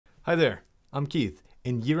Hi there, I'm Keith,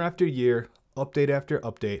 and year after year, update after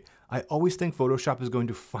update, I always think Photoshop is going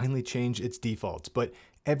to finally change its defaults, but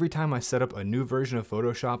every time I set up a new version of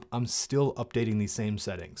Photoshop, I'm still updating these same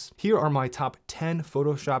settings. Here are my top 10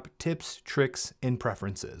 Photoshop tips, tricks, and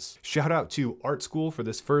preferences. Shout out to Art School for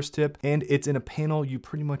this first tip, and it's in a panel you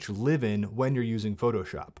pretty much live in when you're using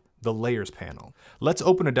Photoshop, the Layers panel. Let's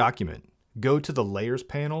open a document. Go to the Layers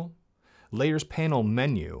panel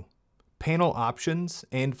menu, Panel Options,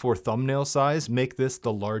 and for thumbnail size, make this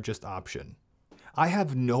the largest option. I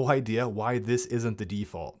have no idea why this isn't the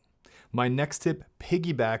default. My next tip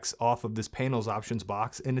piggybacks off of this panel's options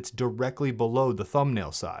box, and it's directly below the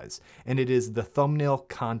thumbnail size, and it is the thumbnail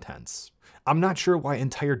contents. I'm not sure why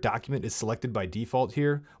entire document is selected by default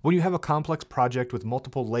here. When you have a complex project with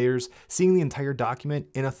multiple layers, seeing the entire document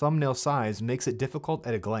in a thumbnail size makes it difficult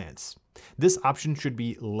at a glance. This option should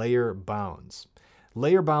be layer bounds.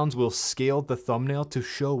 Layer bounds will scale the thumbnail to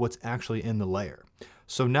show what's actually in the layer.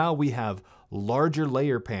 So now we have larger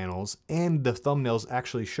layer panels and the thumbnails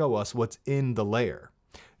actually show us what's in the layer.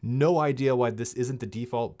 No idea why this isn't the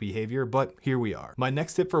default behavior, but here we are. My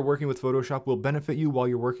next tip for working with Photoshop will benefit you while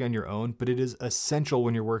you're working on your own, but it is essential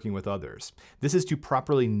when you're working with others. This is to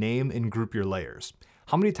properly name and group your layers.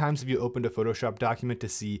 How many times have you opened a Photoshop document to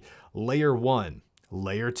see layer 1,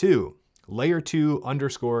 layer 2, layer 2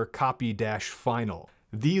 underscore copy dash final?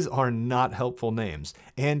 These are not helpful names,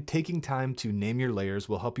 and taking time to name your layers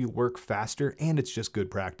will help you work faster, and it's just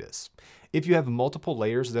good practice. If you have multiple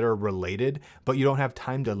layers that are related, but you don't have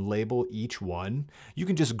time to label each one, you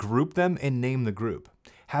can just group them and name the group.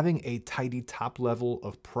 Having a tidy top level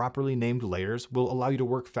of properly named layers will allow you to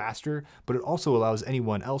work faster, but it also allows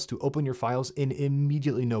anyone else to open your files and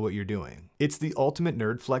immediately know what you're doing. It's the ultimate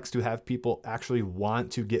nerd flex to have people actually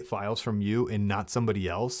want to get files from you and not somebody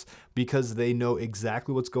else, because they know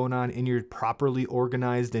exactly what's going on in your properly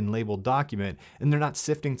organized and labeled document, and they're not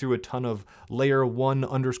sifting through a ton of layer 1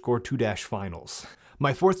 underscore 2 dash finals.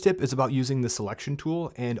 My fourth tip is about using the selection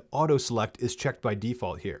tool, and auto select is checked by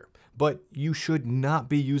default here. But you should not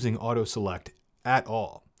be using auto select at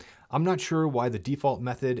all. I'm not sure why the default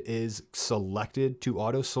method is selected to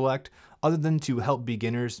auto select, other than to help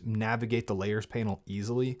beginners navigate the layers panel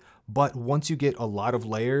easily. But once you get a lot of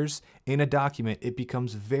layers in a document, it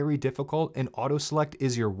becomes very difficult, and auto select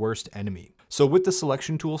is your worst enemy. So with the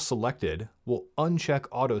selection tool selected, we'll uncheck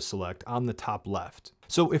auto select on the top left.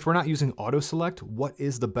 So if we're not using auto select, what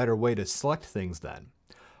is the better way to select things then?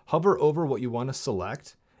 Hover over what you want to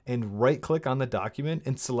select and right-click on the document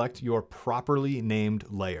and select your properly named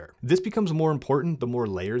layer. This becomes more important the more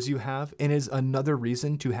layers you have, and is another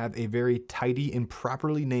reason to have a very tidy and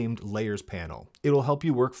properly named layers panel. It'll help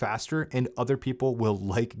you work faster, and other people will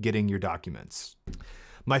like getting your documents.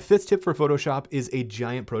 My fifth tip for Photoshop is a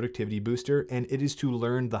giant productivity booster, and it is to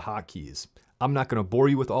learn the hotkeys. I'm not going to bore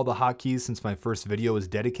you with all the hotkeys since my first video is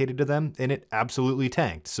dedicated to them, and it absolutely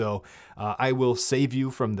tanked, so I will save you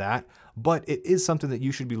from that. But it is something that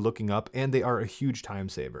you should be looking up, and they are a huge time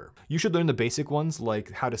saver. You should learn the basic ones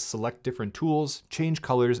like how to select different tools, change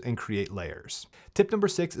colors, and create layers. Tip number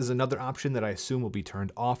 6 is another option that I assume will be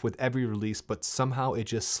turned off with every release, but somehow it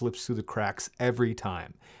just slips through the cracks every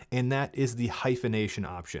time, and that is the hyphenation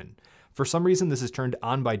option. For some reason, this is turned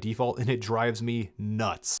on by default, and it drives me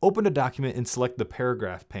nuts. Open a document and select the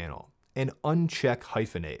paragraph panel and uncheck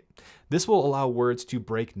hyphenate. This will allow words to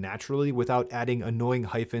break naturally without adding annoying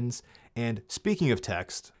hyphens. And speaking of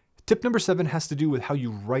text, tip number 7 has to do with how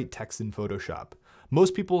you write text in Photoshop.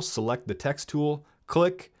 Most people select the text tool,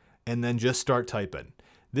 click, and then just start typing.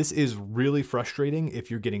 This is really frustrating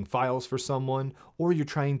if you're getting files for someone or you're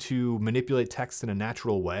trying to manipulate text in a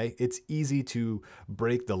natural way. It's easy to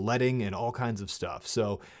break the leading and all kinds of stuff.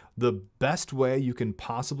 So the best way you can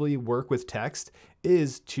possibly work with text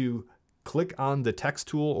is to click on the text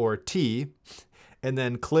tool or T, and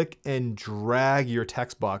then click and drag your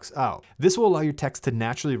text box out. This will allow your text to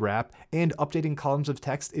naturally wrap, and updating columns of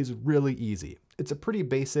text is really easy. It's a pretty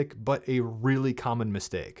basic, but a really common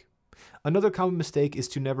mistake. Another common mistake is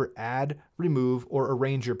to never add, remove, or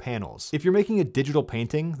arrange your panels. If you're making a digital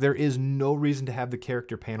painting, there is no reason to have the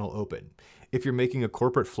character panel open. If you're making a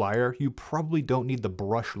corporate flyer, you probably don't need the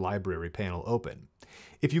brush library panel open.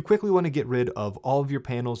 If you quickly want to get rid of all of your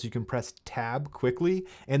panels, you can press Tab quickly,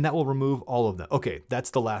 and that will remove all of them. Okay,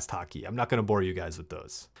 that's the last hotkey. I'm not going to bore you guys with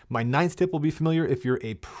those. My 9th tip will be familiar if you're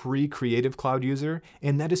a pre-Creative Cloud user,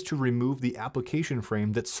 and that is to remove the application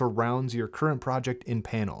frame that surrounds your current project in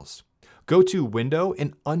panels. Go to Window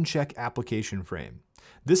and uncheck Application Frame.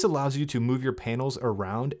 This allows you to move your panels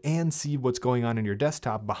around and see what's going on in your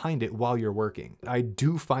desktop behind it while you're working. I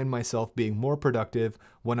do find myself being more productive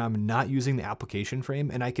when I'm not using the application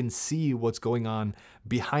frame and I can see what's going on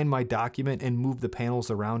behind my document and move the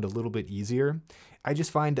panels around a little bit easier. I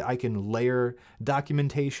just find I can layer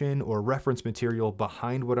documentation or reference material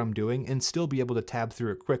behind what I'm doing and still be able to tab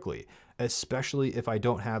through it quickly, especially if I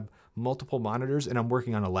don't have multiple monitors and I'm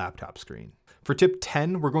working on a laptop screen. For tip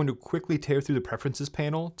 10, we're going to quickly tear through the preferences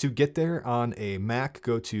panel. To get there on a Mac,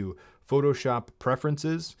 go to Photoshop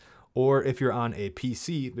Preferences, or if you're on a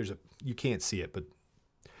PC, you can't see it, but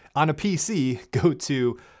on a PC, go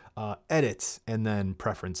to Edit and then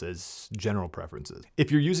Preferences, General Preferences.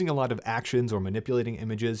 If you're using a lot of actions or manipulating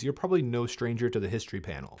images, you're probably no stranger to the History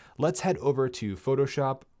panel. Let's head over to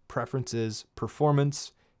Photoshop, Preferences,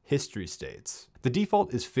 Performance, History States. The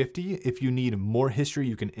default is 50. If you need more history,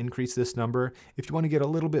 you can increase this number. If you want to get a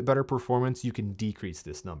little bit better performance, you can decrease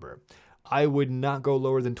this number. I would not go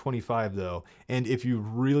lower than 25 though. And if you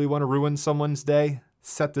really want to ruin someone's day,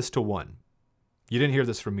 set this to 1. You didn't hear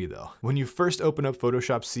this from me though. When you first open up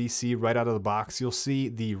Photoshop CC right out of the box, you'll see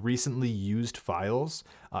the recently used files.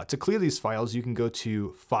 To clear these files, you can go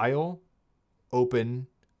to File, Open,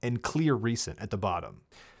 and Clear Recent at the bottom.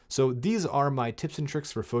 So these are my tips and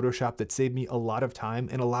tricks for Photoshop that save me a lot of time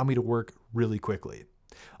and allow me to work really quickly.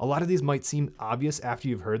 A lot of these might seem obvious after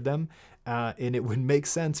you've heard them, and it would make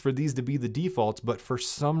sense for these to be the defaults, but for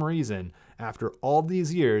some reason, after all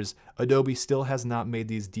these years, Adobe still has not made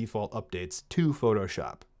these default updates to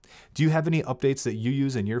Photoshop. Do you have any updates that you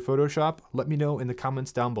use in your Photoshop? Let me know in the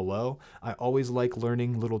comments down below. I always like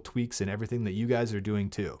learning little tweaks and everything that you guys are doing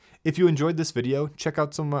too. If you enjoyed this video, check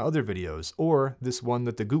out some of my other videos, or this one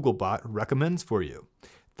that the Google bot recommends for you.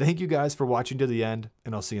 Thank you guys for watching to the end,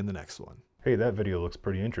 and I'll see you in the next one. Hey, that video looks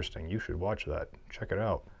pretty interesting. You should watch that. Check it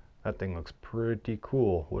out. That thing looks pretty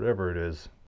cool, whatever it is.